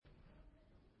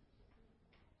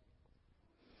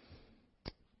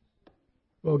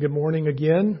Well, good morning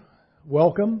again.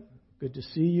 Welcome. Good to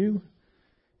see you.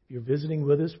 If you're visiting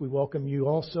with us, we welcome you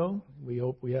also. We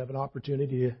hope we have an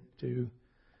opportunity to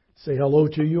say hello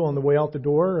to you on the way out the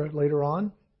door later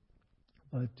on.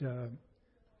 But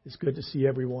it's good to see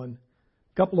everyone.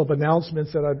 A couple of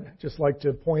announcements that I'd just like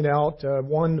to point out.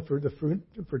 One, for the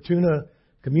Fortuna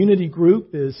Community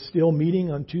Group is still meeting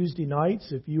on Tuesday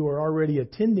nights. If you are already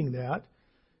attending that,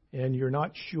 and you're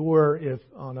not sure if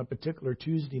on a particular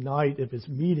Tuesday night, if it's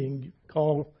meeting,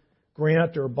 call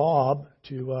Grant or Bob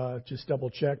to just double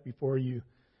check before you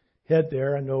head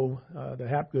there. I know the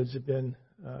Hapgoods have been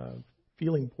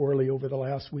feeling poorly over the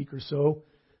last week or so,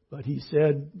 but he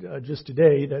said just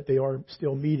today that they are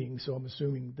still meeting, so I'm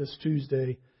assuming this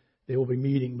Tuesday they will be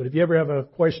meeting. But if you ever have a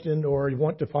question or you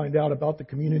want to find out about the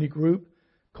community group,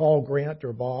 call Grant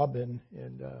or Bob, and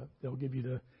they'll give you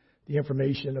the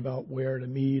information about where to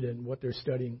meet and what they're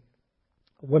studying.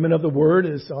 Women of the Word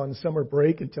is on summer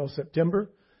break until September,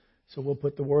 so we'll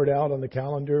put the word out on the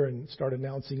calendar and start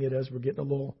announcing it as we're getting a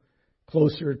little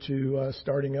closer to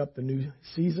starting up the new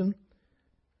season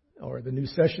or the new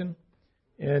session.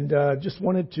 And just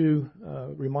wanted to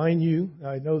remind you,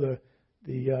 I know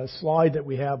the slide that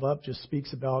we have up just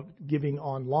speaks about giving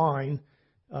online.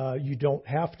 You don't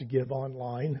have to give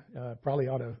online. Probably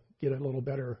ought to get a little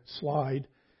better slide.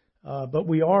 But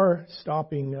we are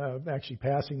stopping, actually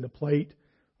passing the plate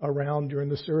around during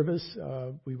the service.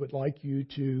 We would like you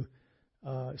to,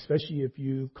 especially if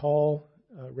you call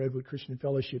Redwood Christian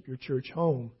Fellowship your church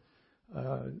home,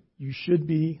 you should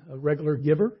be a regular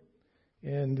giver.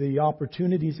 And the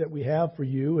opportunities that we have for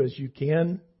you is you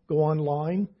can go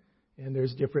online, and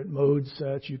there's different modes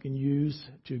that you can use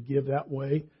to give that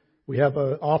way. We have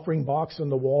an offering box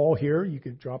on the wall here. You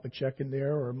could drop a check in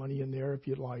there or money in there if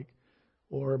you'd like.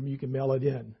 Or you can mail it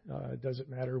in. It doesn't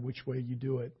matter which way you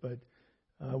do it, but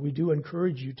we do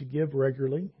encourage you to give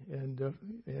regularly and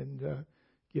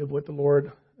give what the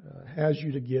Lord has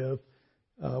you to give.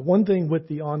 One thing with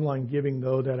the online giving,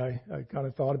 though, that I kind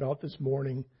of thought about this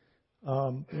morning,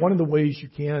 one of the ways you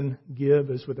can give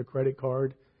is with a credit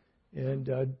card,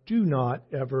 and do not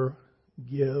ever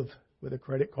give with a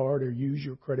credit card or use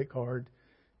your credit card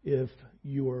if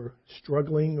you are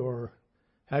struggling or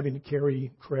having to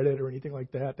carry credit or anything like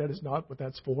that. That is not what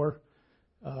that's for.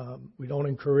 We don't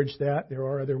encourage that. There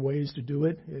are other ways to do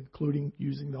it, including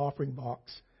using the offering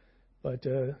box. But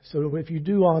so if you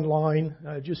do online,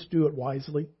 just do it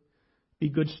wisely. Be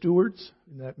good stewards,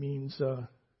 and that means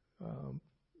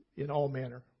in all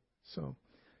manner. So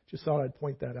just thought I'd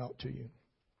point that out to you.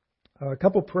 A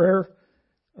couple prayer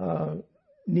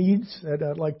needs that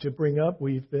I'd like to bring up.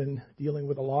 We've been dealing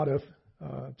with a lot of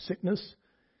sickness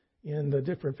in the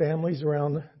different families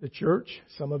around the church.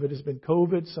 Some of it has been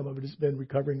COVID. Some of it has been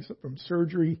recovering from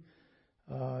surgery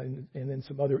and then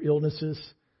some other illnesses.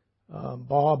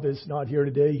 Bob is not here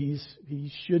today.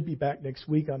 He should be back next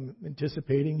week, I'm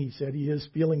anticipating. He said he is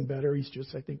feeling better. He's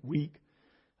just, I think, weak.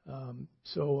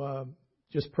 So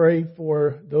just pray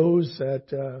for those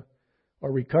that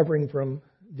are recovering from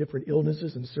different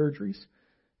illnesses and surgeries.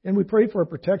 And we pray for a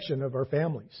protection of our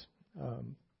families.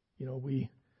 We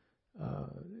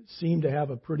seem to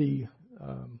have a pretty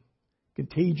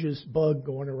contagious bug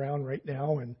going around right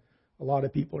now, and a lot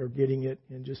of people are getting it,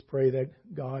 and just pray that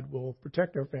God will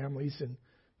protect our families, and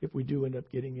if we do end up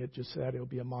getting it, just that it'll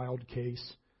be a mild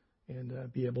case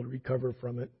and be able to recover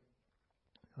from it.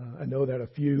 I know that a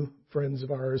few friends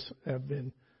of ours have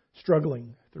been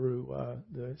struggling through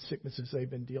the sicknesses they've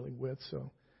been dealing with, so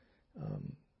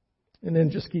and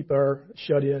then just keep our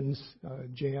shut-ins,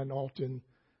 Jan, Alton,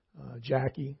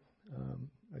 Jackie.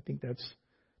 I think that's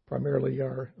primarily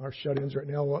our shut-ins right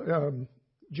now.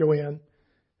 Joanne,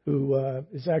 who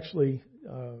is actually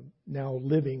now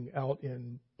living out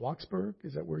in Bloxburg.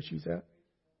 Is that where she's at?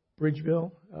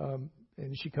 Bridgeville.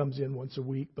 And she comes in once a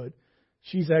week, but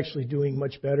she's actually doing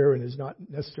much better and is not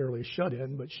necessarily a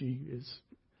shut-in, but she is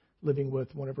living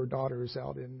with one of her daughters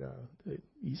out in the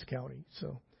East County.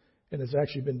 And has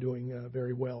actually been doing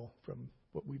very well from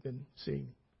what we've been seeing.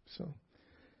 So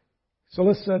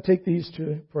let's take these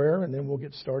to prayer, and then we'll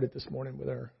get started this morning with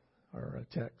our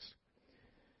text.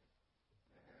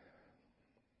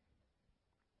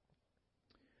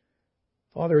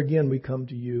 Father, again, we come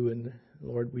to you, and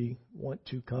Lord, we want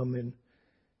to come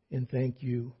and thank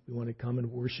you. We want to come and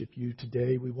worship you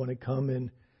today. We want to come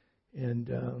and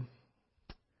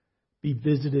be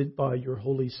visited by your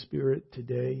Holy Spirit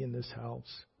today in this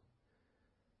house.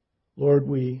 Lord,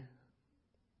 we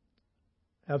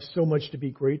have so much to be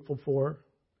grateful for.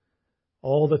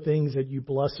 All the things that you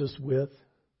bless us with,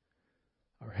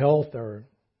 our health, our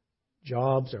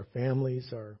jobs, our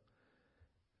families, our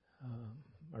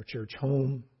our church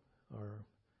home, our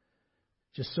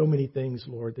just so many things,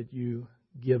 Lord, that you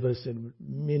give us, and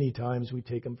many times we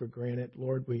take them for granted.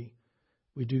 Lord, we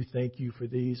do thank you for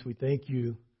these. We thank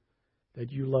you that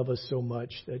you love us so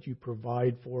much, that you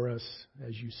provide for us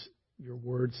as your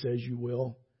word says you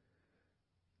will,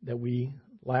 that we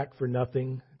lack for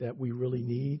nothing that we really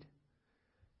need.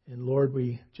 And Lord,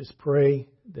 we just pray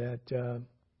that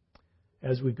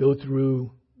as we go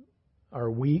through our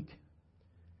week,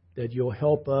 that you'll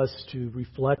help us to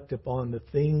reflect upon the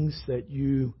things that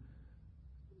you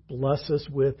bless us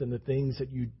with and the things that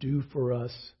you do for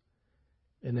us,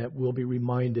 and that we'll be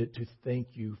reminded to thank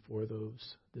you for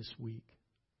those this week.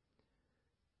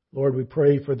 Lord, we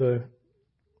pray for the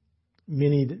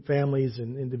many families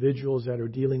and individuals that are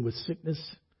dealing with sickness,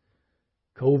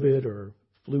 COVID or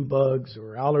flu bugs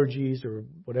or allergies or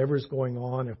whatever's going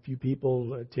on. A few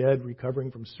people, Ted, recovering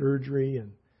from surgery.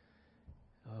 And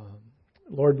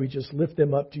Lord, we just lift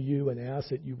them up to you and ask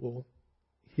that you will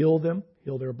heal them,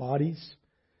 heal their bodies,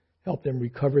 help them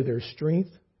recover their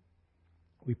strength.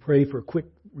 We pray for quick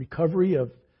recovery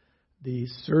of the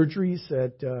surgeries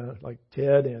that like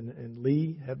Ted and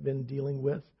Lee have been dealing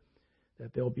with,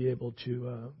 that they'll be able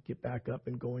to get back up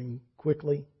and going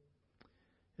quickly.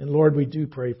 And Lord, we do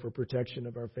pray for protection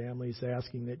of our families,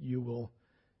 asking that you will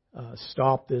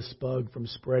stop this bug from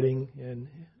spreading,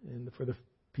 and for the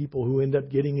people who end up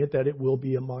getting it, that it will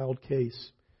be a mild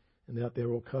case and that they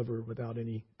will recover without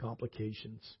any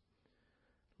complications.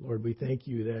 Lord, we thank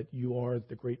you that you are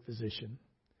the great physician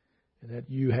and that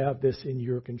you have this in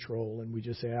your control, and we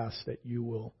just ask that you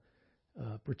will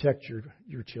protect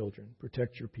your children,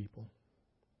 protect your people.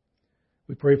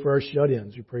 We pray for our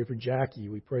shut-ins. We pray for Jackie.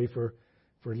 We pray for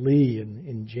Lee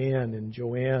and Jan and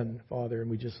Joanne, Father,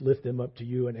 and we just lift them up to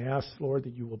you and ask, Lord,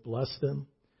 that you will bless them,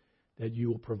 that you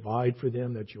will provide for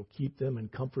them, that you'll keep them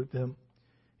and comfort them.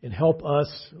 And help us,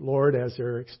 Lord, as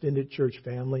their extended church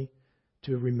family,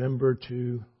 to remember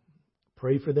to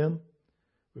pray for them,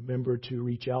 remember to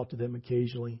reach out to them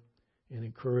occasionally and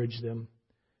encourage them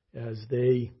as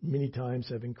they many times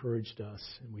have encouraged us.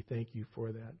 And we thank you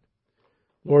for that.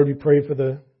 Lord, we pray for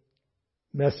the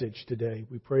message today.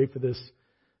 We pray for this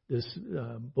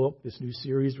book, this new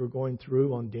series we're going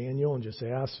through on Daniel, and just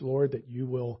ask, Lord, that you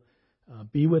will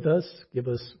be with us, give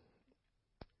us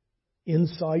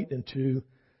insight into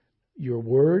your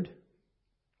word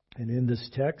and in this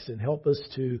text, and help us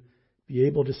to be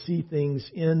able to see things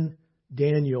in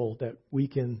Daniel that we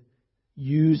can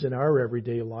use in our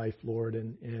everyday life, Lord,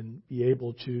 and be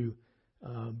able to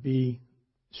be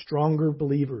stronger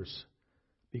believers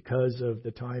because of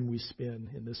the time we spend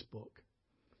in this book.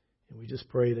 And we just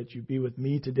pray that you be with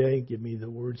me today, give me the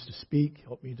words to speak,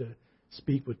 help me to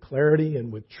speak with clarity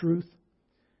and with truth.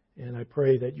 And I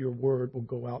pray that your word will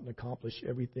go out and accomplish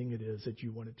everything it is that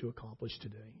you want it to accomplish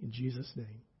today. In Jesus'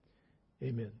 name,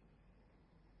 amen.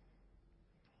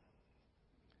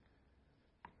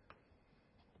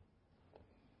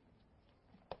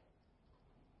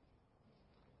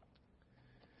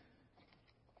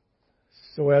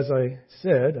 So as I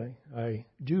said, I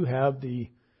do have the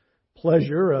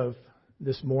pleasure of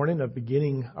this morning of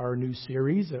beginning our new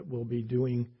series that we'll be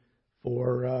doing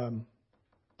for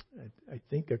I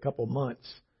think a couple months.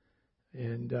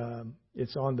 And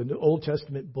it's on the Old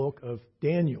Testament book of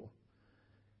Daniel.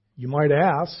 You might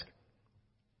ask,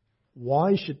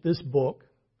 why should this book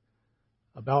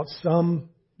about some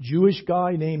Jewish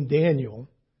guy named Daniel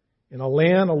in a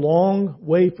land a long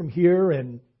way from here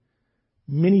and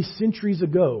many centuries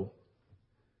ago,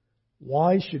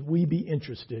 why should we be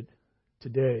interested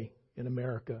today in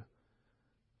America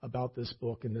about this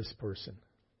book and this person?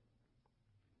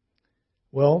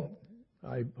 Well,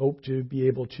 I hope to be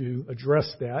able to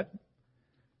address that.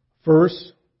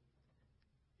 First,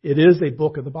 it is a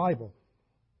book of the Bible.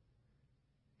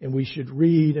 And we should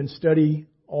read and study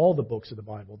all the books of the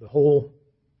Bible, the whole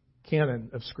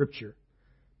canon of Scripture,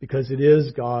 because it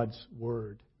is God's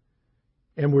Word.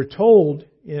 And we're told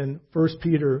in 1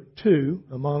 Peter 2,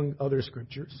 among other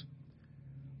scriptures,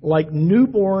 like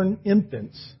newborn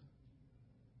infants,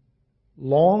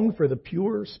 long for the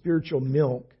pure spiritual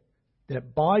milk,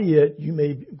 that by it you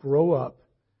may grow up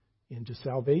into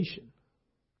salvation.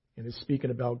 And it's speaking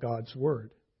about God's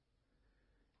Word.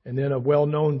 And then a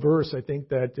well-known verse, I think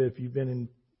that if you've been in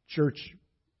church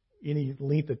any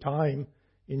length of time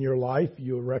in your life,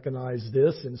 you'll recognize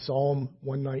this in Psalm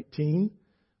 119,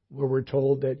 where we're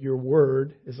told that your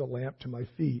Word is a lamp to my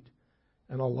feet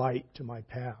and a light to my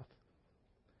path.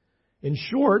 In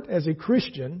short, as a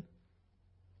Christian,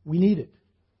 we need it.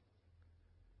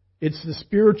 It's the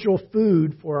spiritual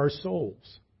food for our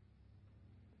souls.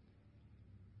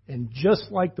 And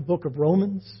just like the book of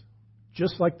Romans,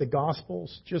 just like the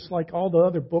Gospels, just like all the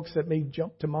other books that may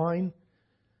jump to mind,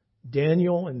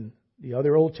 Daniel and the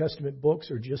other Old Testament books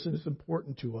are just as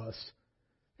important to us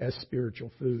as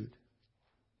spiritual food.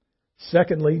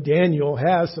 Secondly, Daniel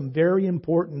has some very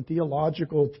important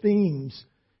theological themes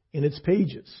in its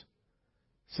pages,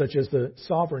 such as the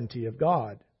sovereignty of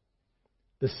God,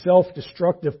 the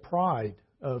self-destructive pride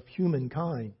of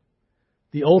humankind,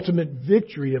 the ultimate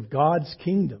victory of God's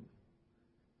kingdom,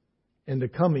 and the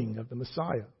coming of the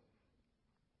Messiah.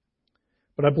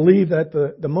 But I believe that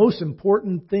the most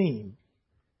important theme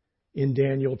in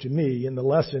Daniel to me, in the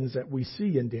lessons that we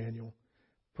see in Daniel,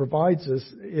 provides us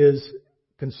is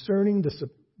concerning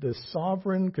the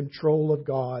sovereign control of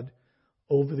God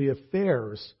over the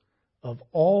affairs of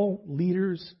all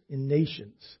leaders in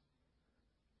nations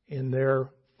and their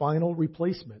final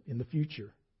replacement in the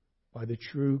future by the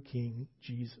true King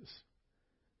Jesus.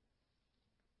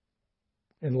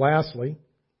 And lastly,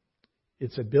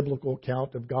 it's a biblical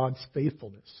account of God's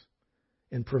faithfulness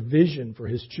and provision for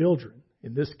His children.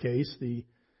 In this case, the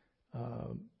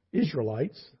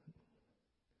Israelites,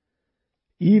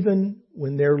 even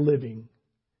when they're living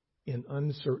in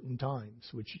uncertain times,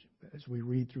 which as we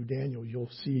read through Daniel,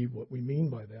 you'll see what we mean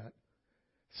by that,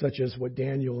 such as what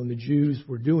Daniel and the Jews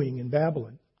were doing in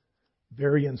Babylon,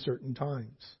 very uncertain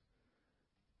times.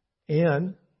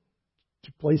 And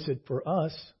to place it for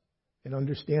us and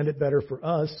understand it better for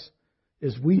us,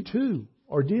 is we too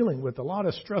are dealing with a lot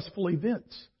of stressful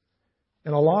events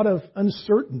and a lot of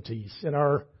uncertainties in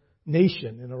our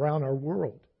nation and around our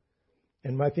world.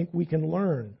 And I think we can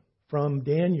learn from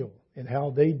Daniel and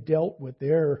how they dealt with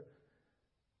their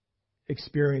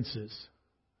experiences,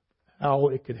 how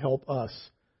it could help us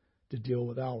to deal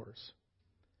with ours.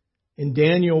 In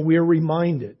Daniel, we are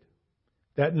reminded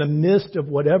that in the midst of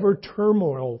whatever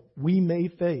turmoil we may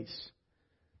face,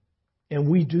 and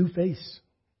we do face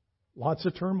lots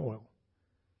of turmoil,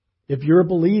 if you're a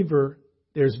believer,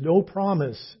 there's no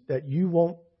promise that you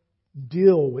won't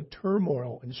deal with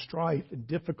turmoil and strife and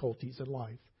difficulties in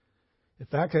life. In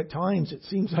fact, at times it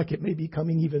seems like it may be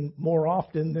coming even more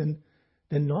often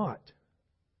than not.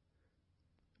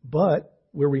 But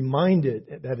we're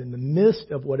reminded that in the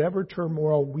midst of whatever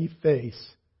turmoil we face,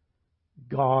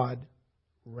 God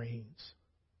reigns.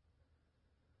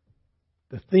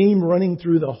 The theme running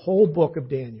through the whole book of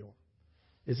Daniel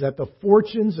is that the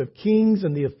fortunes of kings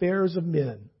and the affairs of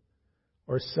men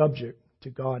are subject to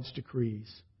God's decrees,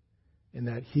 and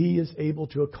that He is able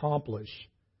to accomplish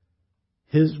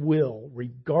His will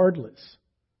regardless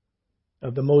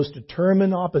of the most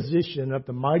determined opposition of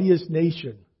the mightiest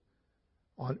nation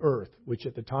on earth, which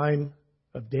at the time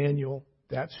of Daniel,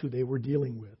 that's who they were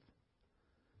dealing with.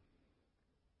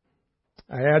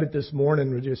 I added this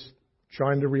morning, we're just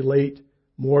trying to relate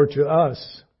more to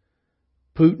us.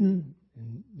 Putin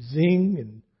and Xing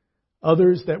and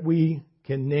others that we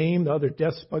can name, the other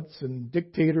despots and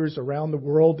dictators around the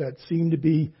world that seem to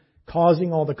be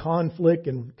causing all the conflict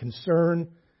and concern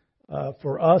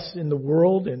for us in the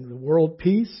world and the world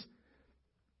peace.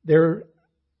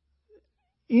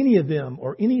 Any of them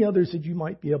or any others that you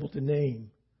might be able to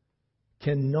name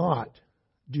cannot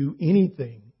do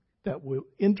anything that will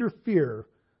interfere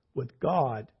with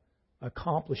God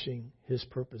accomplishing His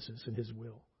purposes and His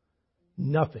will.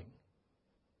 Nothing.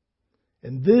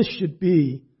 And this should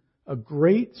be a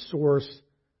great source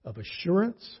of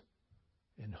assurance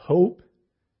and hope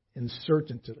and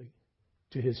certainty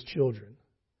to His children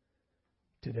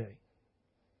today,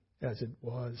 as it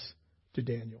was to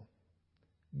Daniel.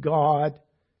 God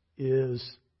is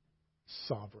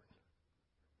sovereign.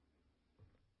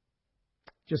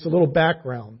 Just a little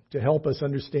background to help us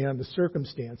understand the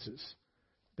circumstances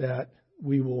that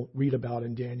we will read about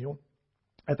in Daniel.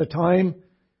 At the time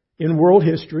in world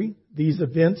history, these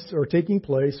events are taking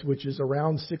place, which is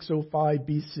around 605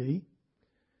 BC.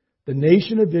 The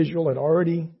nation of Israel had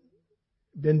already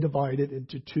been divided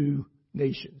into two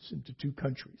nations, into two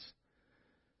countries.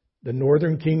 The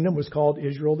northern kingdom was called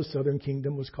Israel. The southern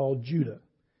kingdom was called Judah.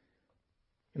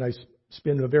 And I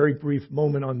spend a very brief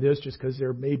moment on this just because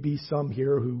there may be some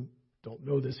here who don't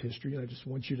know this history, and I just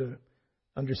want you to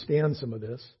understand some of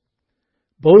this.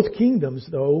 Both kingdoms,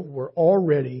 though, were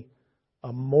already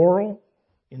a moral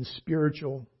and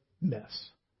spiritual mess.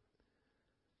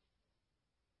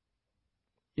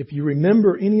 If you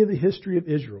remember any of the history of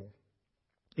Israel,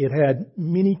 it had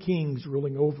many kings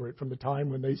ruling over it from the time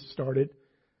when they started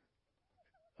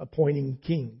appointing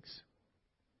kings.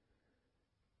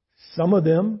 Some of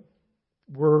them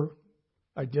were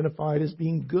identified as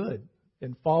being good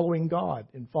and following God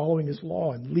and following His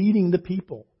law and leading the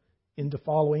people into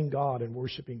following God and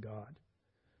worshiping God.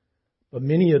 But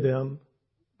many of them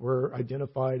were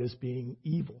identified as being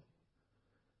evil,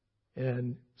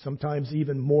 and sometimes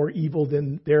even more evil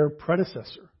than their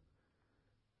predecessor,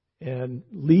 and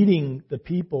leading the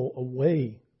people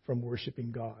away from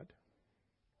worshiping God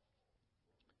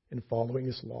and following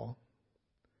His law.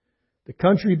 The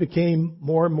country became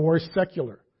more and more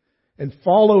secular and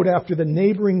followed after the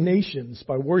neighboring nations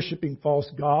by worshiping false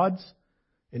gods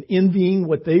and envying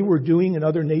what they were doing in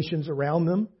other nations around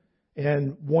them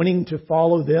and wanting to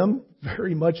follow them,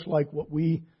 very much like what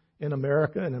we in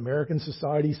America and American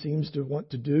society seems to want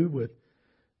to do, with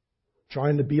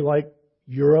trying to be like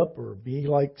Europe or be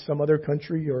like some other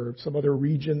country or some other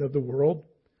region of the world.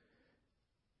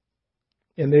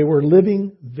 And they were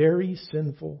living very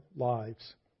sinful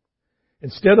lives.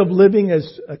 Instead of living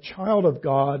as a child of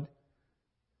God,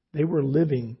 they were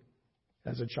living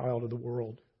as a child of the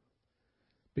world.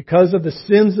 Because of the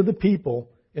sins of the people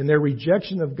and their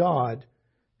rejection of God,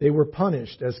 they were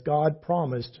punished as God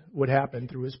promised would happen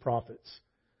through His prophets.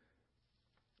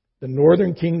 The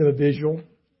northern kingdom of Israel,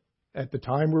 at the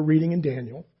time we're reading in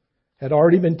Daniel, had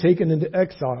already been taken into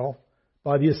exile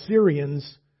by the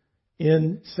Assyrians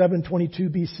in 722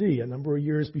 BC, a number of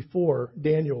years before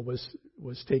Daniel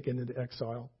was taken into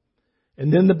exile.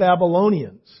 And then the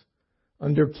Babylonians,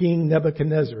 under King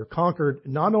Nebuchadnezzar, conquered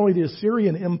not only the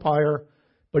Assyrian Empire,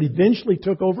 but eventually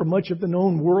took over much of the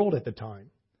known world at the time,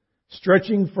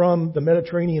 stretching from the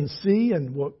Mediterranean Sea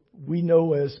and what we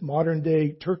know as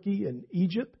modern-day Turkey and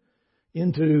Egypt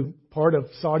into part of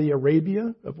Saudi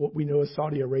Arabia, of what we know as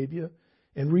Saudi Arabia,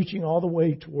 and reaching all the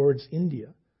way towards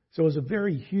India. So it was a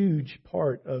very huge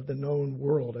part of the known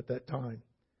world at that time.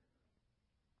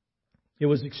 It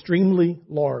was extremely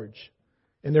large,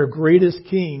 and their greatest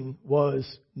king was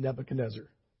Nebuchadnezzar.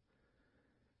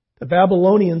 The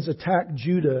Babylonians attacked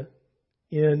Judah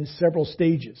in several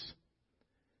stages.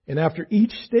 And after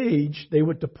each stage, they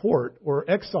would deport or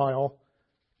exile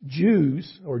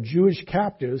Jews or Jewish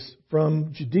captives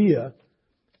from Judea,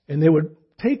 and they would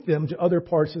take them to other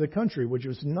parts of the country, which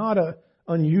was not an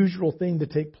unusual thing to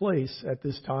take place at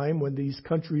this time when these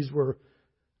countries were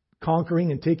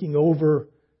conquering and taking over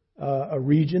a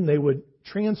region. They would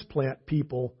transplant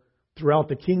people throughout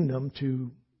the kingdom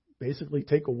to basically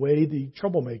take away the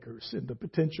troublemakers and the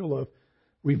potential of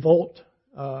revolt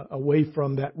away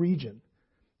from that region.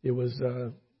 It was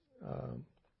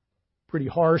pretty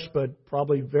harsh, but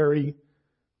probably a very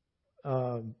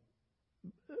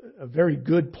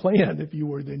good plan if you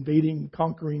were the invading,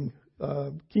 conquering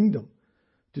kingdom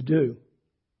to do.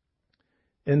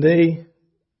 And they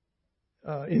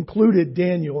included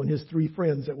Daniel and his three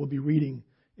friends that we'll be reading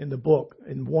in the book.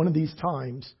 And one of these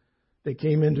times, they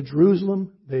came into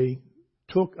Jerusalem, they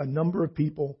took a number of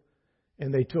people,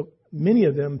 and they took many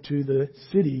of them to the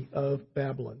city of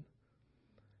Babylon.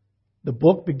 The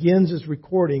book begins as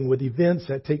recording with events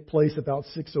that take place about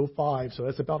 605, so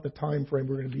that's about the time frame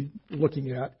we're going to be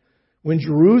looking at, when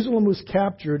Jerusalem was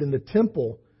captured and the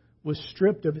temple was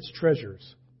stripped of its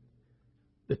treasures.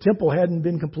 The temple hadn't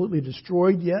been completely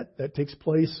destroyed yet. That takes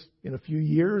place in a few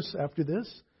years after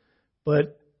this,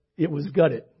 but it was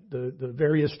gutted. The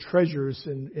various treasures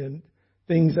and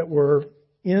things that were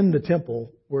in the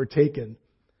temple were taken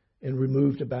and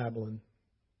removed to Babylon.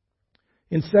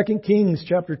 In 2 Kings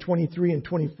chapter 23 and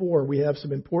 24, we have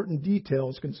some important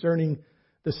details concerning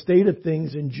the state of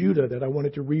things in Judah that I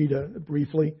wanted to read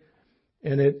briefly.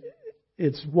 And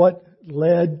it's what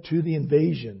led to the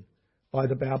invasion by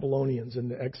the Babylonians and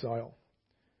the exile.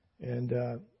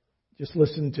 And just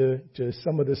listen to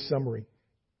some of this summary.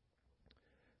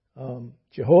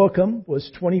 Jehoiakim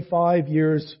was 25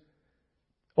 years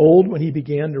old when he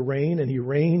began to reign, and he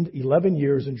reigned 11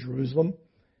 years in Jerusalem.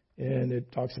 And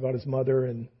it talks about his mother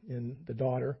and the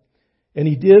daughter. And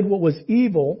he did what was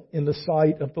evil in the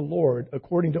sight of the Lord,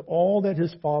 according to all that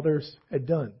his fathers had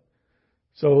done.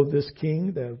 So this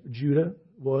king, Judah,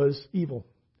 was evil.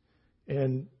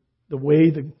 And the way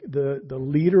the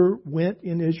leader went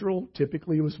in Israel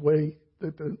typically was the way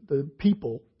that the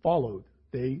people followed.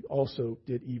 They also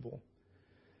did evil.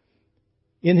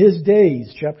 In his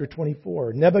days, chapter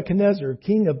 24, Nebuchadnezzar,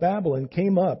 king of Babylon,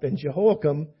 came up, and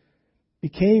Jehoiakim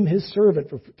became his servant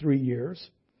for 3 years.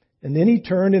 And then he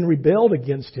turned and rebelled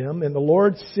against him, and the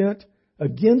Lord sent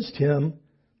against him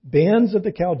bands of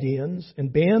the Chaldeans,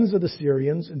 and bands of the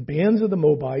Syrians, and bands of the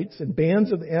Moabites, and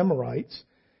bands of the Amorites,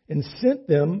 and sent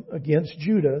them against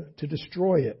Judah to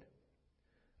destroy it,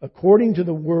 according to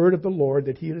the word of the Lord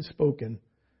that he had spoken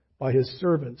by his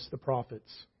servants, the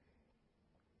prophets.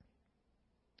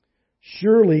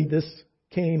 Surely this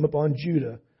came upon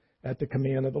Judah at the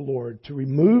command of the Lord, to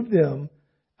remove them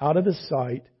out of his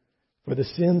sight for the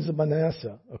sins of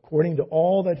Manasseh, according to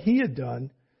all that he had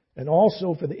done, and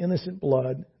also for the innocent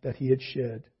blood that he had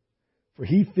shed. For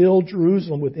he filled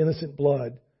Jerusalem with innocent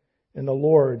blood, and the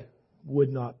Lord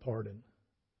would not pardon.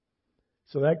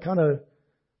 So that kind of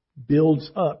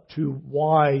builds up to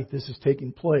why this is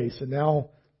taking place. And now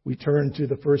we turn to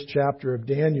the first chapter of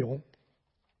Daniel.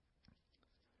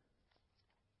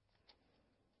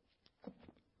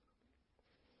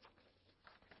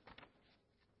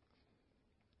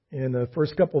 In the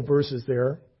first couple of verses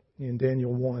there, in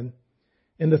Daniel 1.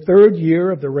 In the 3rd year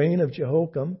of the reign of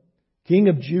Jehoiakim, king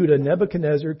of Judah,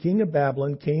 Nebuchadnezzar, king of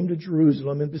Babylon, came to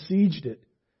Jerusalem and besieged it.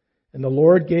 And the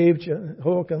Lord gave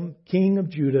Jehoiakim, king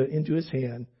of Judah, into his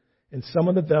hand, and some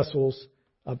of the vessels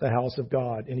of the house of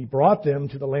God. And he brought them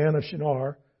to the land of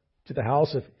Shinar, to the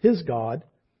house of his God,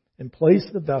 and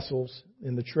placed the vessels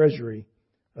in the treasury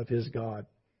of his God.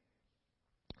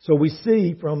 So we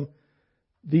see from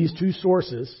these two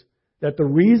sources that the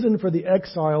reason for the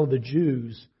exile of the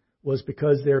Jews was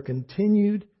because their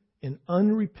continued and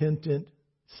unrepentant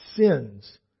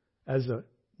sins as a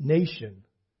nation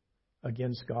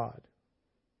against God.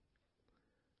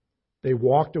 They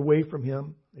walked away from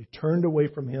Him, they turned away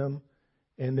from Him,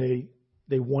 and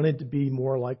they wanted to be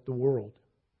more like the world.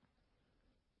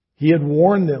 He had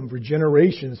warned them for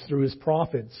generations through His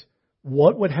prophets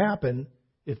what would happen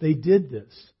if they did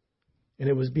this. And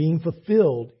it was being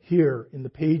fulfilled here in the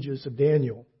pages of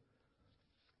Daniel.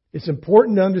 It's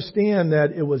important to understand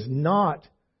that it was not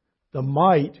the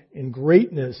might and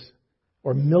greatness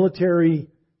or military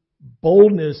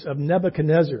boldness of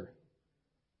Nebuchadnezzar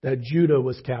that Judah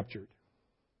was captured.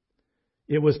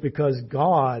 It was because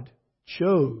God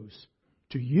chose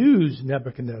to use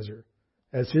Nebuchadnezzar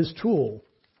as His tool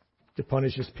to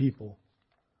punish His people.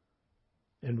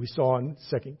 And we saw in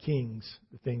 2 Kings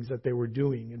the things that they were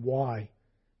doing and why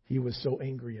He was so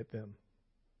angry at them.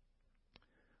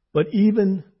 But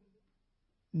even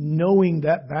knowing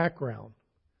that background,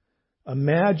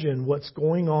 imagine what's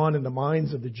going on in the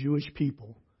minds of the Jewish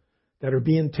people that are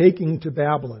being taken to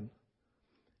Babylon.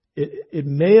 It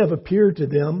may have appeared to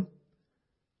them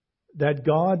that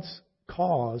God's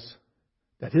cause,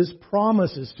 that His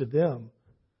promises to them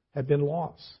had been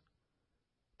lost.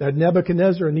 That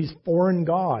Nebuchadnezzar and these foreign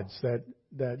gods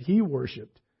that he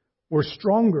worshipped were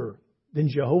stronger than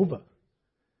Jehovah.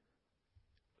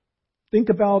 Think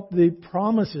about the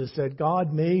promises that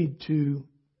God made to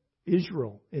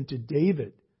Israel and to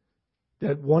David,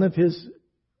 that one of his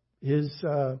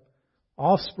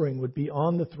offspring would be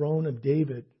on the throne of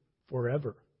David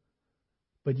forever.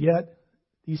 But yet,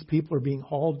 these people are being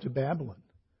hauled to Babylon.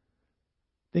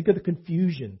 Think of the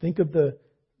confusion. Think of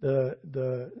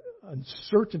the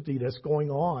uncertainty that's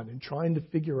going on and trying to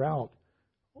figure out,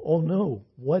 oh no,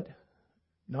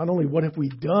 not only what have we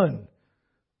done,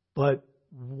 but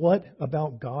what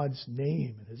about God's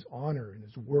name and His honor and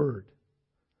His word?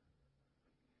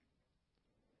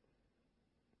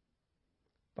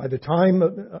 By the time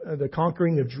the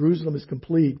conquering of Jerusalem is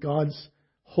complete, God's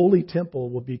holy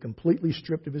temple will be completely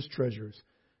stripped of His treasures,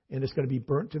 and it's going to be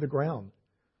burnt to the ground.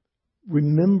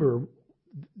 Remember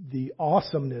the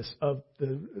awesomeness of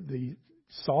the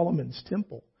Solomon's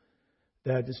temple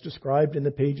that is described in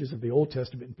the pages of the Old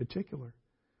Testament in particular,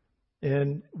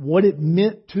 and what it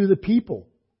meant to the people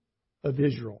of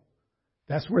Israel.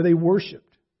 That's where they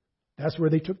worshipped. That's where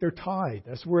they took their tithe.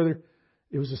 That's where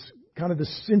it was kind of the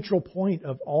central point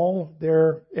of all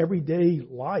their everyday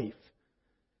life.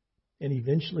 And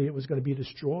eventually it was going to be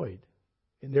destroyed.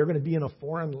 And they're going to be in a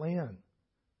foreign land.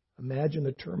 Imagine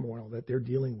the turmoil that they're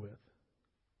dealing with.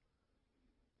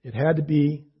 It had to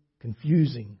be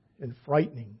confusing and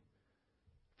frightening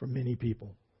for many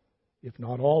people, if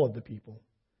not all of the people.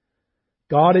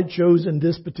 God had chosen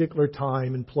this particular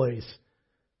time and place,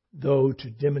 though, to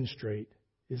demonstrate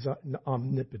His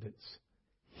omnipotence.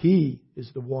 He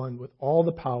is the one with all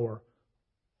the power,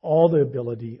 all the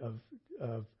ability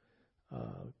of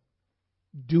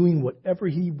doing whatever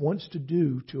He wants to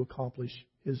do to accomplish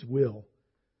His will.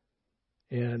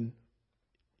 And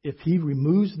if He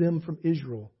removes them from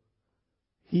Israel,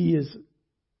 He is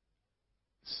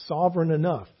sovereign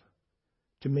enough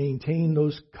to maintain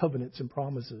those covenants and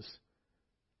promises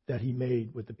that He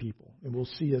made with the people. And we'll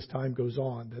see as time goes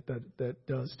on that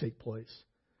does take place.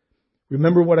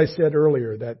 Remember what I said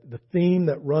earlier, that the theme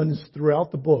that runs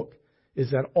throughout the book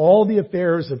is that all the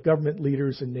affairs of government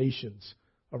leaders and nations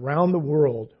around the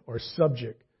world are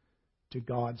subject to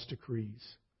God's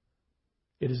decrees.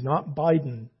 It is not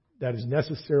Biden that is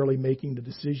necessarily making the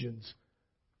decisions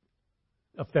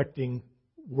affecting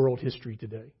world history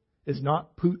today. It's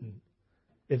not Putin.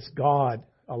 It's God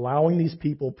allowing these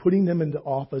people, putting them into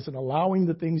office and allowing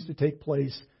the things to take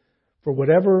place for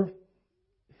whatever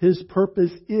His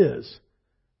purpose is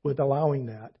with allowing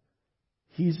that.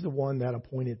 He's the one that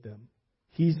appointed them.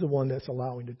 He's the one that's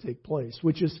allowing it to take place,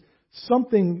 which is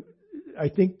something I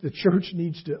think the church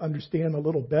needs to understand a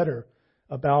little better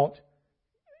about,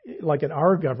 like in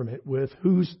our government, with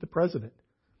who's the president.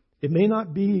 It may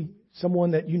not be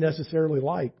someone that you necessarily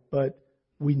like, but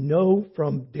we know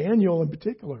from Daniel in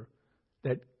particular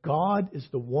that God is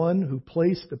the one who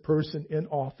placed the person in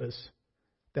office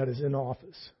that is in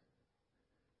office.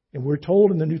 And we're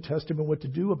told in the New Testament what to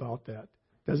do about that.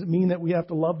 Doesn't mean that we have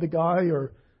to love the guy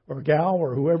or gal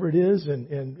or whoever it is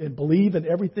and believe in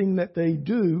everything that they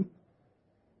do,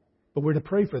 but we're to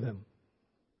pray for them.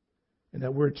 And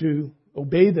that we're to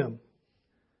obey them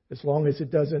as long as it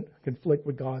doesn't conflict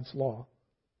with God's law.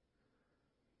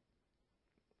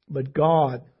 But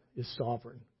God is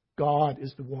sovereign. God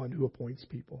is the one who appoints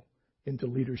people into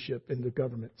leadership in the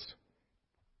governments.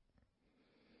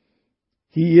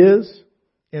 He is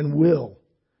and will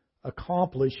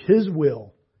accomplish His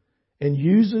will and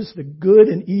uses the good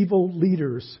and evil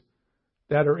leaders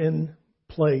that are in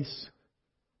place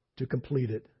to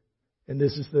complete it. And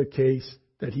this is the case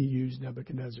that He used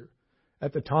Nebuchadnezzar.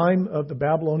 At the time of the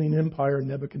Babylonian Empire,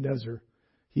 Nebuchadnezzar,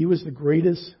 he was the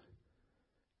greatest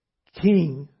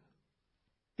king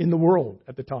in the world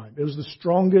at the time. It was the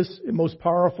strongest and most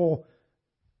powerful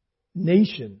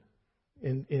nation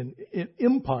in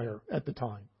empire at the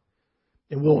time.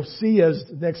 And we'll see as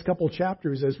the next couple of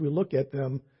chapters, as we look at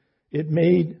them, it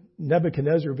made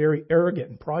Nebuchadnezzar very arrogant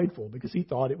and prideful because he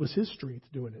thought it was his strength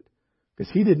doing it.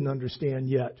 Because he didn't understand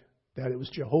yet that it was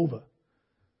Jehovah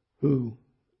who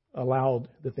allowed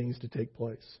the things to take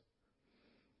place.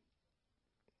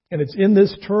 And it's in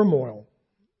this turmoil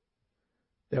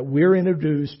that we're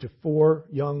introduced to 4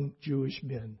 young Jewish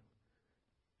men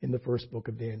in the first book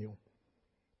of Daniel.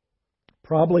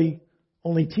 Probably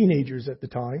only teenagers at the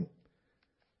time.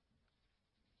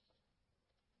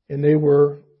 And they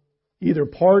were either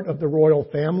part of the royal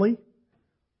family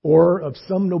or of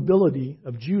some nobility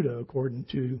of Judah, according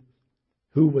to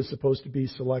who was supposed to be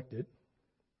selected,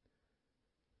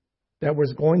 that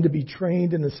was going to be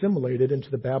trained and assimilated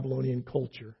into the Babylonian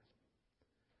culture.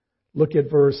 Look at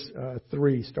verse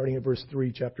 3, starting at verse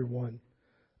 3, chapter 1.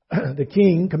 The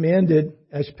king commanded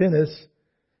Ashpenaz,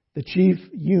 the chief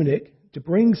eunuch, to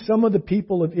bring some of the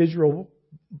people of Israel,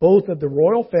 both of the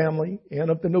royal family and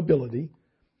of the nobility,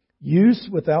 youths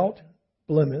without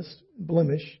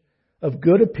blemish, of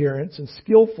good appearance and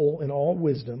skillful in all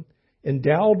wisdom,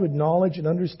 endowed with knowledge and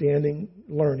understanding,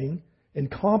 learning, and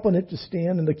competent to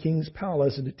stand in the king's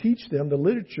palace and to teach them the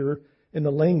literature and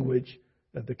the language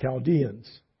of the Chaldeans.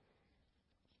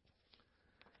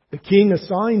 The king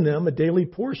assigned them a daily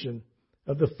portion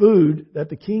of the food that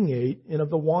the king ate and of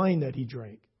the wine that he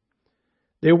drank.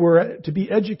 They were to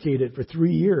be educated for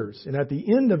 3 years, and at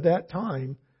the end of that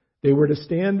time, they were to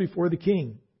stand before the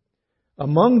king.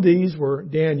 Among these were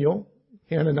Daniel,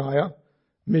 Hananiah,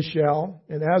 Mishael,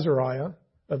 and Azariah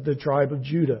of the tribe of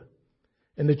Judah.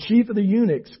 And the chief of the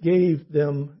eunuchs gave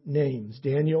them names.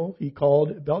 Daniel he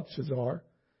called Belshazzar,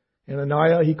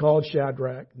 Hananiah he called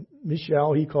Shadrach,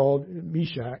 Mishael he called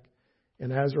Meshach,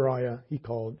 and Azariah he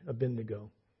called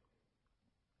Abednego.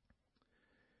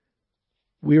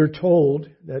 We are told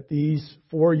that these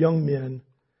 4 young men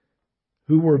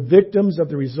who were victims of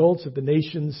the results of the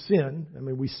nation's sin. I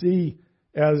mean, we see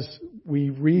as we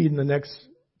read in the next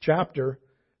chapter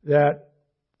that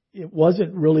it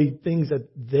wasn't really things that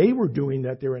they were doing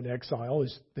that they're in exile.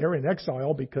 They're in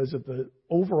exile because of the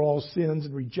overall sins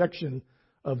and rejection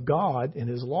of God and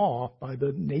His law by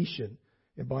the nation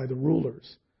and by the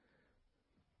rulers.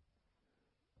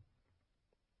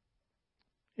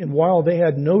 And while they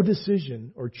had no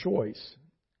decision or choice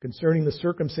concerning the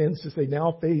circumstances they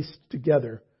now face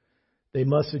together, they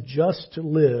must adjust to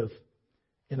live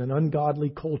in an ungodly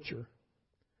culture.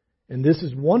 And this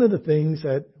is one of the things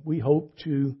that we hope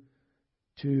to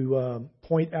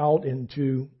point out and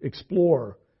to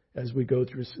explore as we go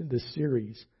through this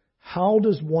series. How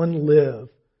does one live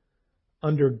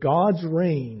under God's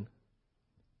reign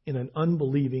in an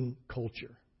unbelieving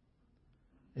culture?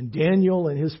 And Daniel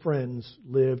and his friends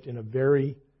lived in a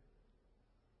very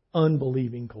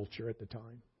unbelieving culture at the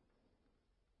time.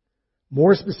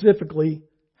 More specifically,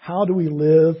 how do we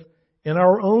live in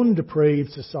our own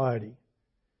depraved society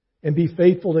and be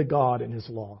faithful to God and His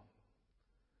law?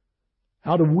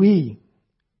 How do we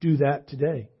do that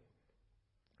today?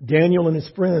 Daniel and his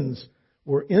friends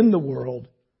were in the world,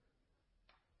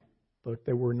 but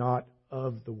they were not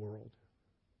of the world,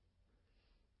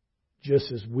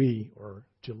 just as we are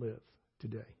to live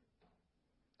today.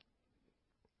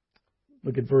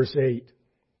 Look at verse 8.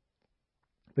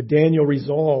 But Daniel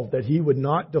resolved that he would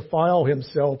not defile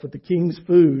himself with the king's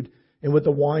food and with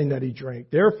the wine that he drank.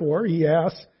 Therefore, he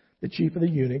asked the chief of the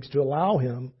eunuchs to allow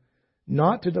him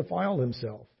not to defile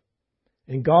himself.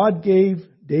 And God gave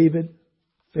David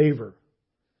favor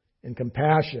and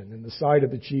compassion in the sight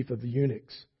of the chief of the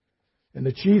eunuchs. And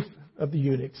the chief of the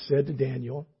eunuchs said to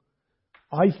Daniel,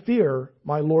 I fear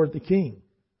my lord the king,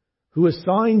 who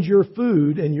assigned your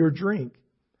food and your drink.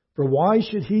 For why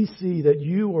should he see that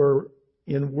you are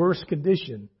in worse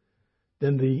condition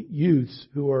than the youths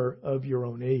who are of your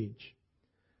own age?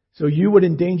 So you would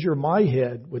endanger my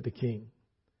head with the king.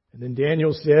 And then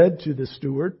Daniel said to the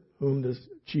steward, whom the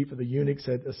chief of the eunuchs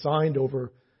had assigned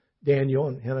over Daniel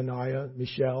and Hananiah,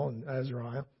 Mishael, and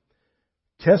Azariah,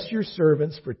 test your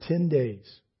servants for 10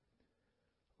 days.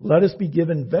 Let us be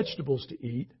given vegetables to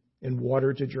eat and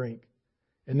water to drink.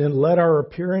 And then let our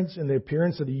appearance and the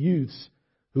appearance of the youths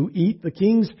who eat the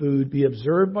king's food be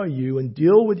observed by you, and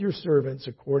deal with your servants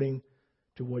according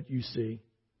to what you see.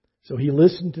 So he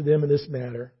listened to them in this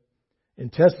matter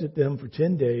and tested them for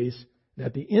 10 days. And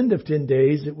at the end of 10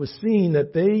 days, it was seen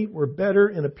that they were better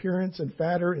in appearance and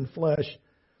fatter in flesh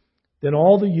than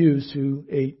all the youths who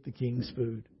ate the king's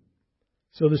food.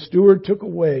 So the steward took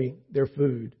away their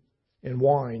food and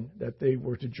wine that they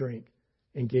were to drink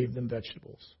and gave them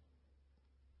vegetables.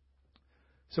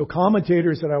 So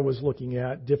commentators that I was looking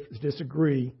at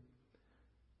disagree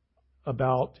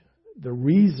about the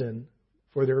reason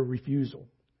for their refusal.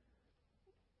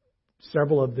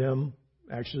 Several of them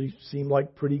actually seem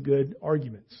like pretty good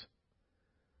arguments.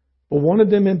 But one of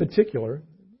them in particular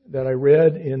that I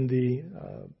read in the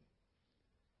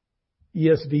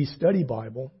ESV Study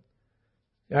Bible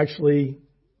actually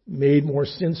made more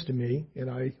sense to me, and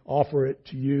I offer it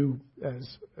to you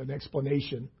as an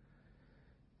explanation.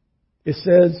 It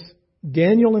says,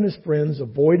 Daniel and his friends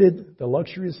avoided the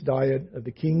luxurious diet of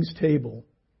the king's table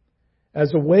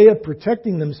as a way of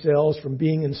protecting themselves from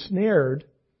being ensnared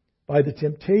by the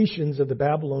temptations of the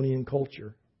Babylonian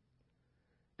culture.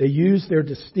 They used their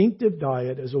distinctive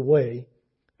diet as a way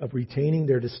of retaining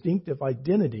their distinctive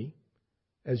identity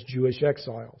as Jewish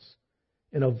exiles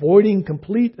and avoiding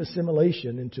complete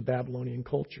assimilation into Babylonian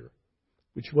culture,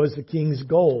 which was the king's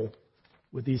goal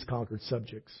with these conquered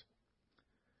subjects.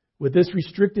 With this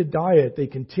restricted diet, they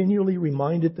continually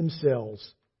reminded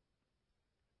themselves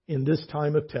in this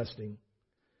time of testing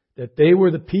that they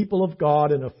were the people of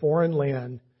God in a foreign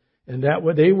land, and that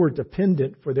they were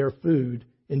dependent for their food,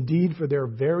 indeed for their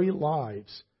very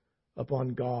lives, upon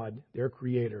God, their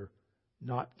Creator,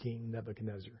 not King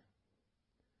Nebuchadnezzar.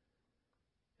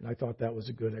 And I thought that was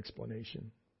a good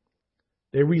explanation.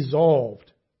 They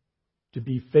resolved to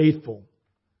be faithful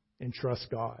and trust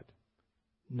God,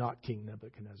 not King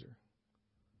Nebuchadnezzar.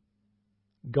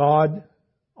 God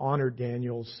honored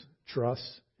Daniel's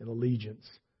trust and allegiance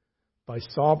by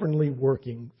sovereignly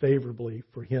working favorably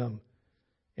for him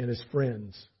and his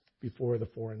friends before the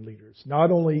foreign leaders. Not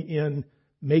only in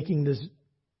making this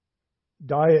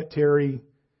dietary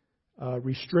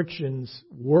restrictions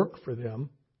work for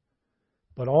them,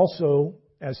 but also,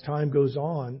 as time goes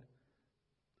on,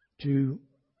 to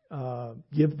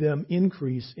give them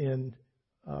increase in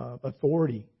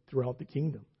authority throughout the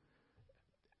kingdom.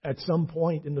 At some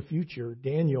point in the future,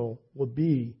 Daniel will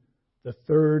be the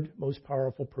third most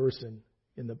powerful person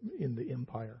in the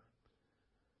empire.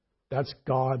 That's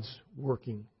God's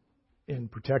working in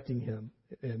protecting him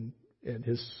and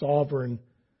his sovereign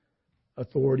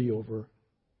authority over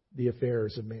the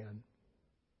affairs of man.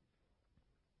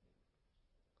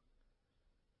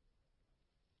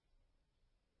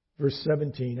 Verse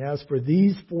 17, as for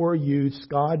these 4 youths,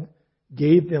 God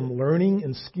gave them learning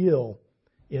and skill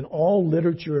in all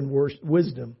literature and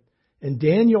wisdom, and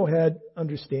Daniel had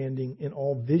understanding in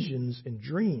all visions and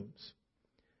dreams.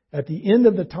 At the end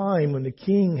of the time when the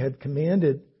king had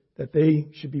commanded that they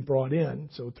should be brought in,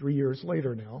 so 3 years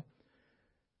later now,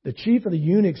 the chief of the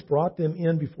eunuchs brought them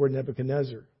in before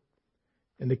Nebuchadnezzar.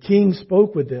 And the king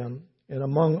spoke with them, and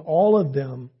among all of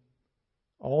them,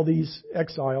 all these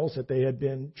exiles that they had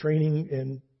been training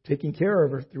and taking care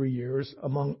of for 3 years,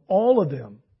 among all of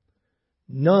them,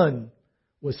 none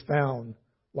was found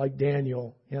like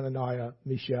Daniel, Hananiah,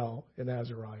 Mishael, and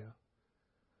Azariah.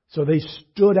 So they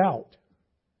stood out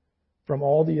from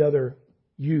all the other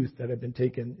youth that had been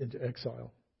taken into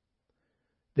exile.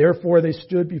 Therefore they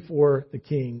stood before the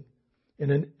king, and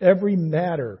in every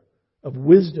matter of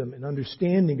wisdom and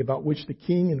understanding about which the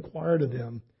king inquired of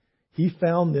them, he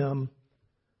found them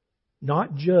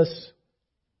not just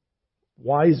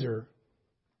wiser,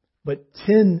 but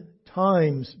 10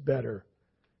 times better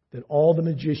than all the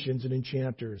magicians and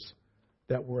enchanters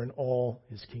that were in all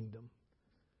his kingdom.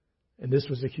 And this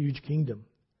was a huge kingdom.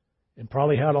 and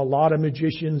probably had a lot of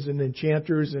magicians and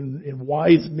enchanters and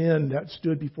wise men that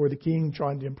stood before the king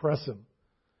trying to impress him.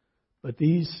 But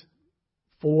these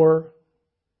 4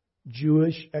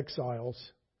 Jewish exiles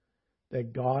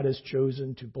that God has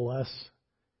chosen to bless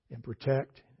and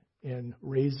protect and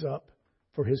raise up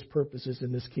for His purposes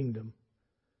in this kingdom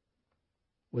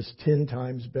was 10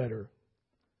 times better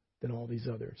than all these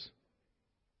others.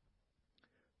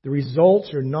 The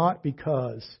results are not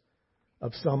because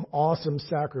of some awesome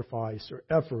sacrifice or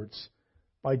efforts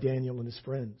by Daniel and his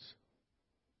friends.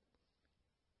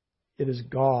 It is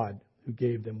God who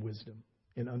gave them wisdom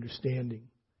and understanding.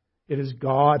 It is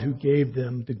God who gave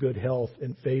them the good health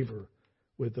and favor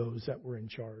with those that were in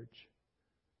charge.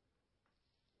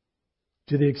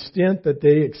 To the extent that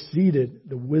they exceeded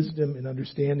the wisdom and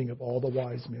understanding of all the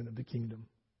wise men of the kingdom.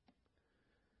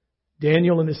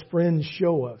 Daniel and his friends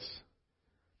show us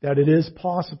that it is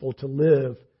possible to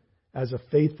live as a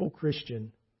faithful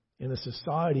Christian in a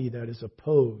society that is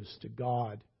opposed to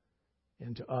God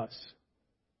and to us.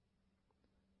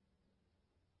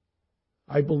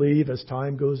 I believe as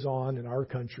time goes on in our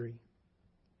country,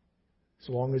 as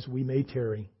long as we may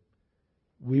tarry,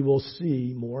 we will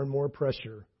see more and more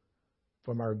pressure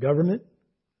from our government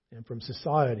and from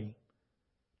society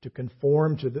to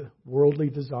conform to the worldly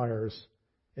desires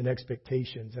and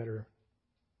expectations that are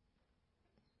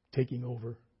taking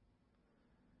over.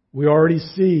 We already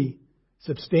see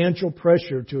substantial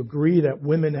pressure to agree that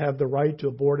women have the right to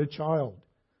abort a child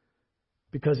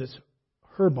because it's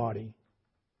her body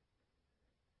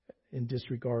and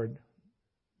disregard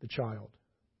the child.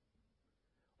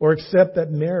 Or accept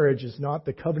that marriage is not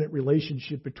the covenant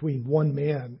relationship between one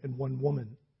man and one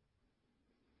woman.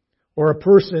 Or a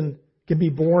person can be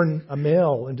born a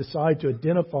male and decide to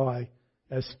identify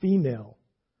as female.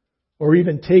 Or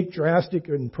even take drastic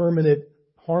and permanent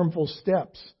harmful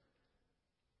steps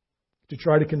to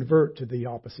try to convert to the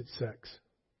opposite sex.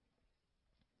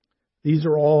 These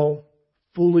are all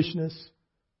foolishness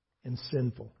and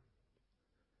sinful.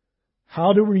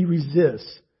 How do we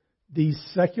resist these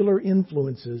secular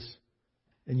influences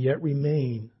and yet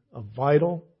remain a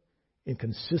vital and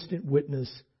consistent witness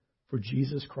for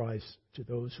Jesus Christ to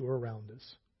those who are around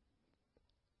us?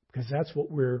 Because that's what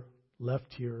we're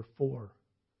left here for.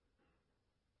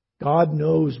 God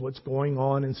knows what's going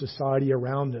on in society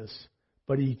around us,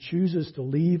 but He chooses to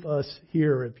leave us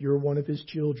here, if you're one of His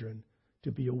children,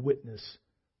 to be a witness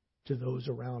to those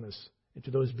around us and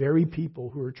to those very people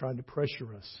who are trying to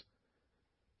pressure us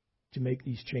to make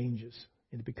these changes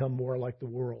and to become more like the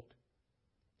world.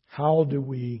 How do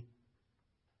we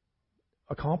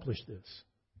accomplish this?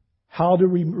 How do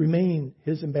we remain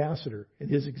His ambassador and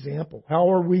His example?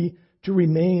 How are we to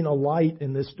remain a light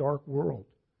in this dark world?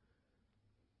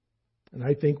 And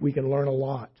I think we can learn a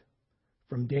lot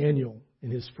from Daniel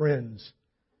and his friends.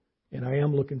 And I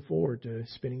am looking forward to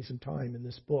spending some time in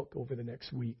this book over the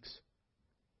next weeks.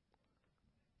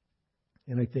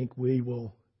 And I think we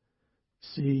will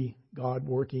see God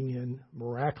working in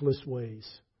miraculous ways,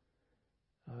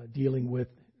 dealing with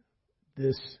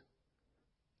this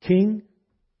king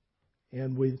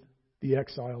and with the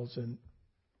exiles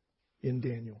in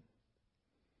Daniel.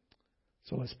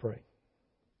 So let's pray.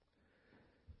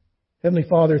 Heavenly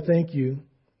Father, thank You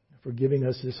for giving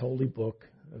us this holy book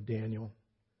of Daniel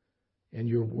and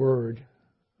Your word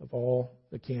of all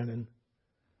the canon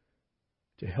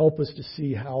to help us to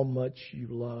see how much You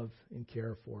love and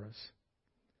care for us,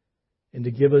 and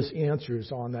to give us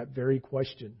answers on that very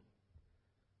question.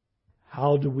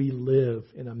 How do we live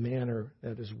in a manner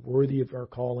that is worthy of our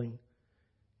calling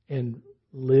and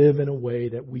live in a way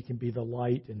that we can be the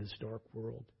light in this dark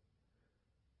world?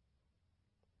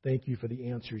 Thank You for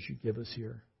the answers You give us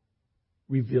here.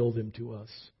 Reveal them to us.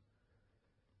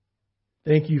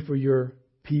 Thank You for Your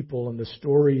people and the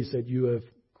stories that You have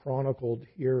chronicled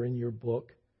here in Your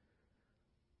book,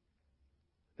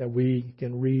 that we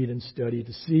can read and study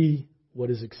to see what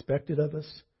is expected of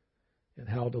us and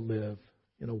how to live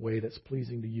in a way that's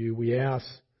pleasing to You. We ask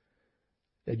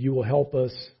that You will help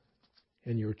us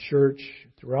and Your church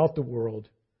throughout the world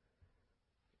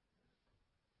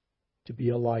to be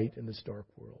a light in this dark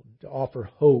world, to offer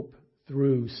hope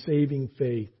through saving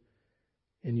faith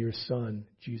in Your Son,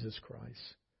 Jesus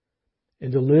Christ,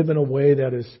 and to live in a way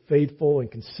that is faithful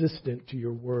and consistent to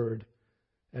Your word,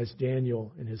 as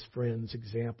Daniel and his friends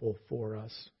example for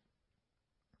us.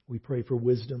 We pray for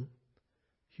wisdom,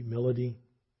 humility,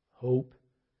 hope,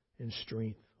 and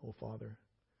strength, O Father,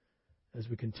 as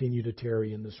we continue to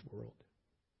tarry in this world.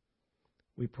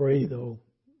 We pray, though,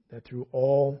 that through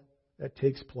all that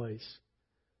takes place,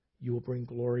 You will bring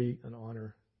glory and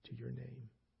honor to Your name.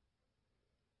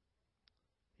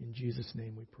 In Jesus'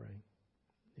 name we pray.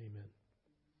 Amen.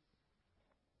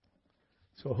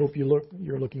 So I hope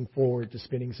you're looking forward to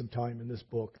spending some time in this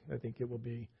book. I think it will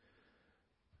be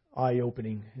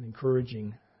eye-opening and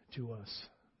encouraging to us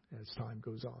as time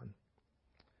goes on.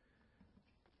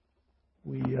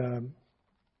 We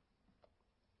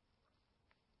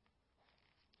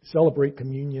celebrate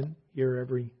communion here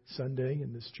every Sunday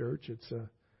in this church. It's a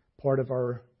part of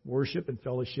our worship and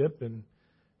fellowship, and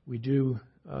we do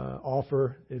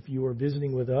offer, if you are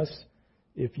visiting with us,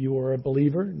 if you are a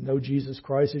believer, know Jesus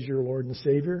Christ as your Lord and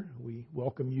Savior, we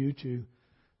welcome you to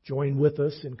join with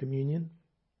us in communion.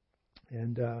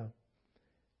 And the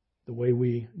way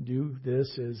we do this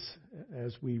is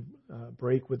as we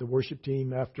break with the worship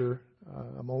team after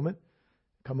a moment,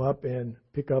 come up and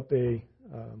pick up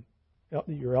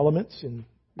your elements and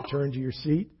return to your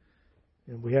seat.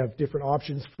 And we have different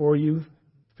options for you.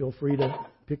 Feel free to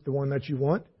pick the one that you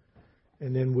want.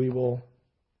 And then we will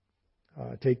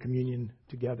take communion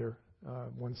together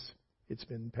once it's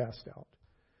been passed out.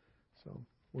 So,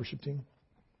 worship team.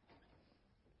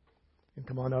 And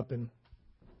come on up and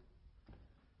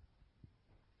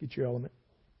get your element.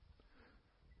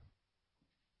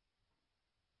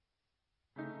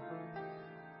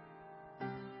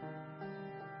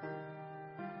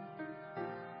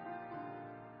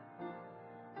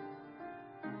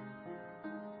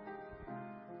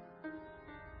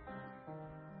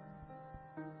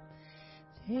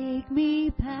 Take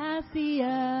me past the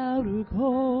outer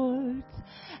courts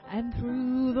and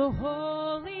through the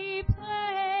holy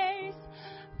place,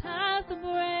 past the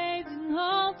brazen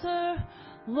altar.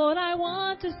 Lord, I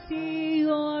want to see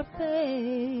your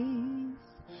face.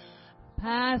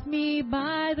 Pass me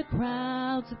by the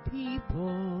crowds of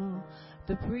people,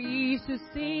 the priests who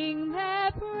sing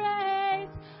their praise.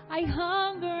 I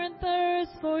hunger and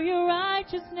thirst for your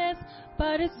righteousness,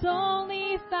 but it's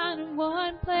only found in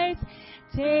one place.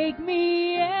 Take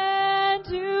me into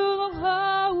the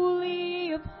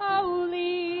Holy of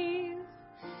Holies.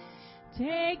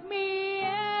 Take me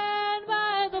in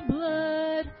by the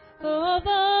blood of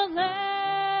the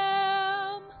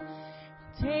Lamb.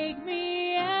 Take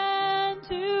me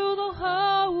into the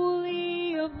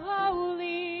Holy of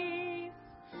Holies.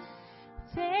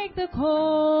 Take the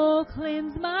coal,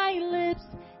 cleanse my lips,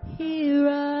 here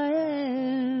I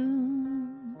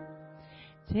am.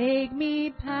 Take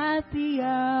me past the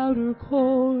outer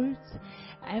courts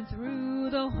and through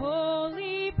the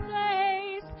holy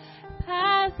place,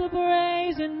 past the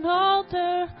brazen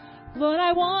altar. Lord,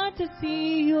 I want to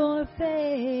see your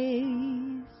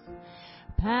face.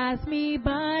 Pass me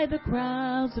by the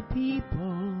crowds of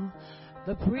people,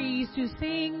 the priests who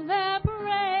sing their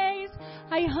praise.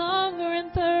 I hunger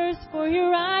and thirst for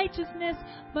your righteousness,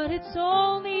 but it's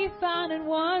only found in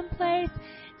one place.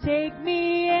 Take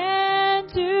me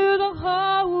into the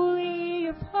Holy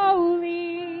of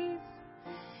Holies.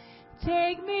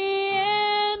 Take me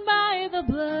in by the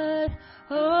blood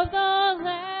of the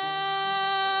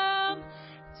Lamb.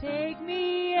 Take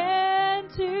me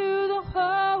into the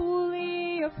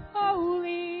Holy of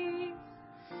Holies.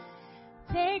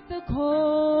 Take the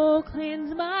coal,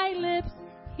 cleanse my lips,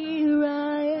 here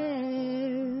I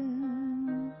am.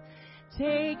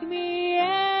 Take me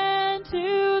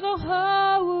into the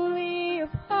Holy of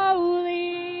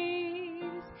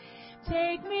Holies.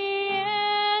 Take me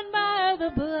in by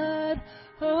the blood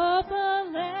of the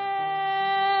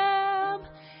Lamb.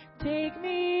 Take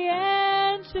me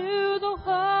into the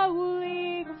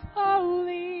Holy of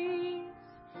Holies.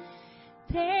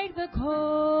 Take the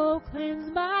coal, cleanse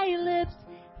my lips,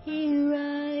 here I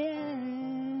am.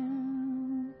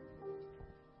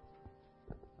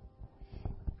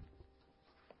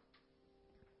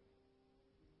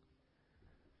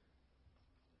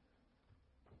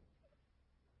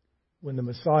 When the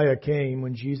Messiah came,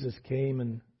 when Jesus came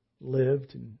and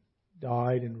lived and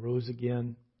died and rose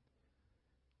again,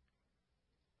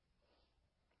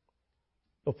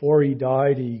 before he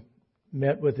died, he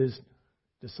met with his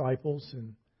disciples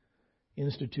and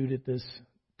instituted this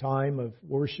time of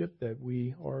worship that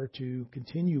we are to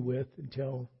continue with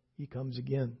until he comes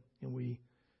again and we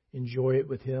enjoy it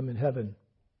with him in heaven.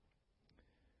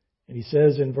 And he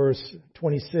says in verse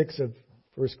 26 of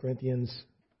 1 Corinthians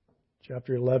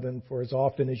chapter 11, for as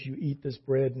often as you eat this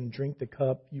bread and drink the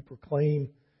cup, you proclaim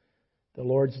the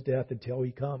Lord's death until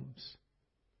he comes.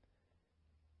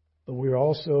 But we're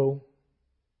also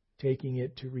taking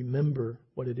it to remember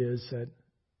what it is that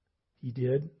he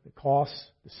did, the cost,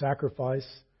 the sacrifice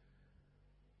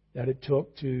that it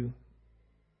took to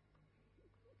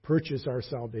purchase our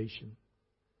salvation.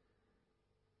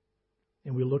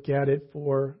 And we look at it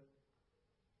for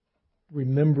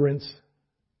remembrance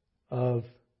of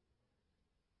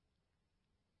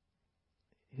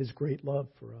His great love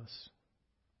for us.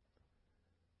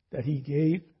 That He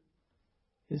gave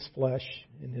His flesh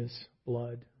and His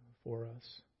blood for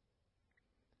us.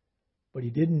 But He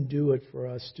didn't do it for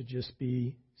us to just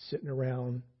be sitting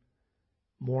around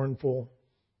mournful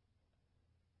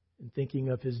and thinking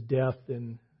of His death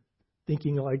and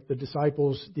thinking like the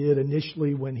disciples did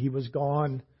initially when He was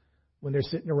gone, when they're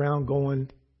sitting around going,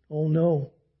 oh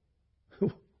no,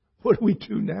 what do we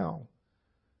do now?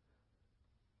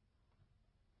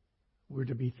 We're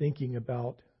to be thinking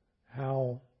about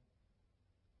how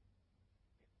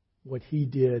what He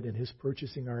did in His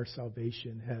purchasing our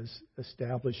salvation has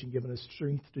established and given us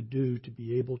strength to do, to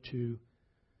be able to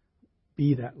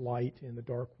be that light in the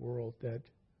dark world that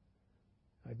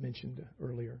I mentioned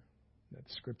earlier, that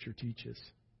Scripture teaches.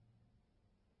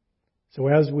 So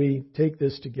as we take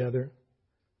this together,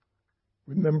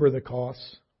 remember the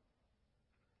costs.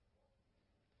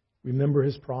 Remember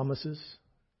His promises.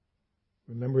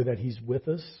 Remember that He's with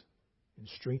us and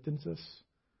strengthens us.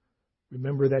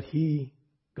 Remember that He,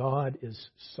 God, is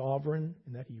sovereign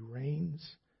and that He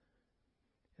reigns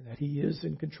and that He is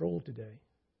in control today.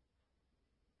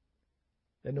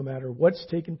 That no matter what's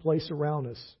taking place around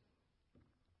us,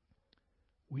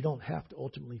 we don't have to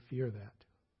ultimately fear that,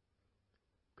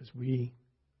 because we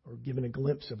are given a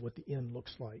glimpse of what the end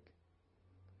looks like.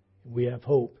 And we have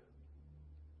hope.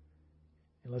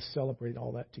 And let's celebrate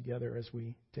all that together as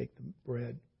we take the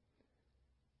bread.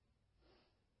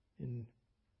 And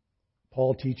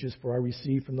Paul teaches, for I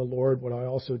received from the Lord what I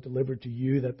also delivered to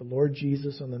you, that the Lord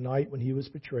Jesus, on the night when He was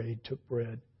betrayed, took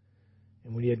bread.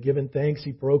 And when He had given thanks,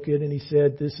 He broke it, and He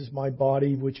said, this is my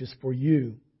body, which is for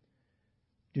you.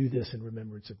 Do this in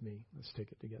remembrance of me. Let's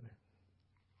take it together.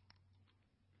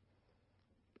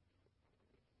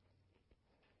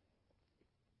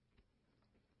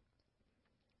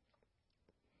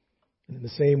 And in the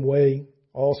same way,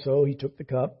 also, He took the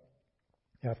cup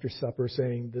after supper,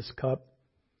 saying, this cup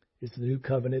is the new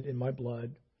covenant in my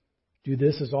blood. Do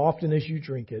this as often as you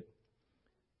drink it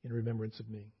in remembrance of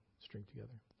me. Let's drink together.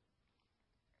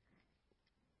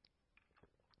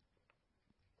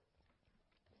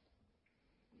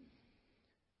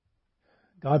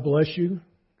 God bless you.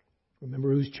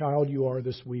 Remember whose child you are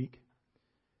this week.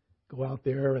 Go out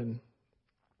there and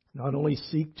not only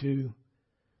seek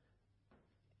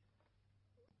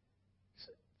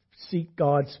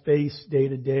God's face day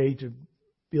to day to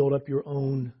build up your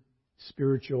own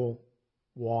spiritual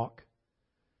walk,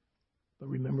 but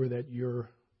remember that you're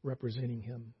representing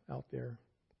Him out there,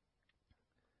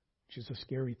 which is a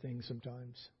scary thing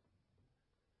sometimes.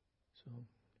 So,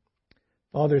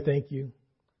 Father, thank you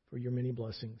for your many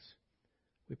blessings.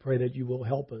 We pray that you will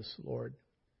help us, Lord,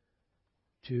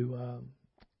 to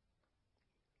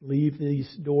leave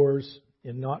these doors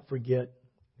and not forget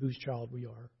whose child we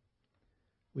are.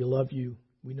 We love you.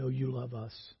 We know you love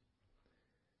us.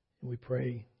 And we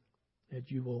pray that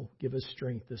you will give us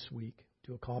strength this week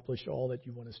to accomplish all that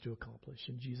you want us to accomplish.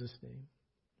 In Jesus' name,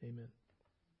 amen.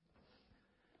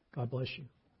 God bless you.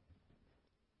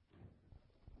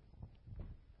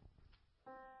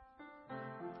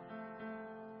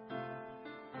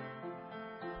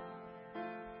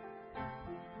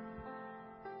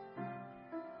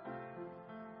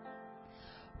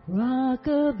 Rock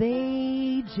of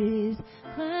ages,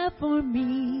 clap for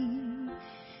me.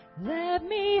 Let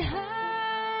me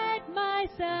hide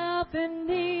myself in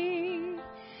thee.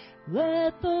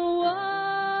 Let the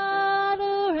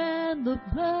water and the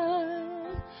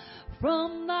blood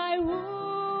from thy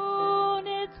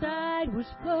wounded side which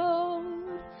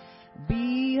flowed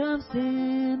be of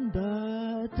sin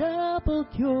the double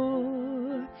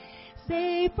cure.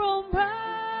 Save from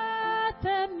wrath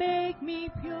and make me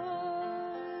pure.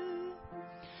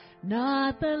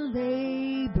 Not the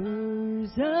labors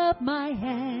of my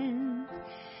hands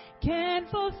can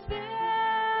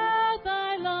fulfill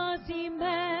thy law's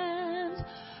demands.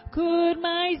 Could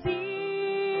my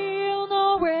zeal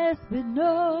no respite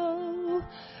know?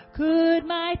 Could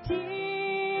my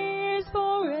tears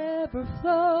forever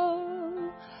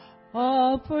flow?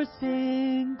 All for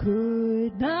sin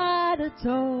could not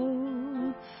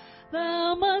atone.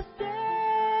 Thou must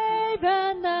save,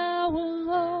 and thou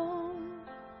alone.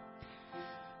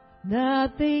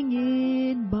 Nothing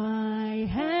in my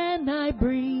hand I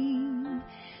bring,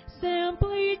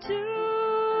 simply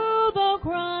to the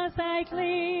cross I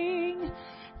cling.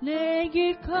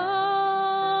 Naked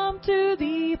come to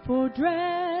thee for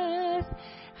dress,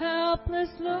 helpless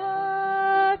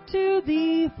look to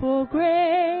thee for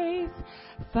grace.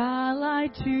 Fall I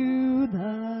to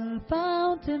the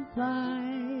fountain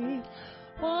fly,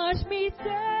 wash me,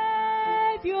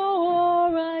 Savior,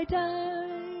 or I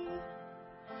die.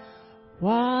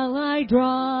 while I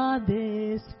draw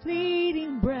this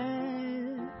fleeting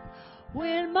breath,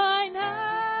 when mine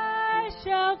eyes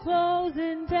shall close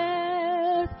in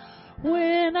death,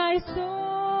 when I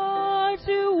soar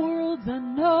to worlds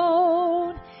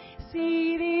unknown,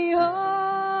 see thee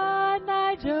on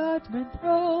thy judgment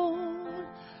throne,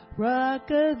 Rock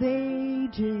of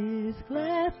ages,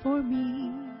 glad for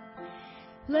me,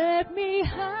 let me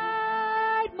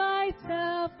hide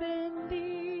myself in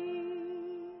thee.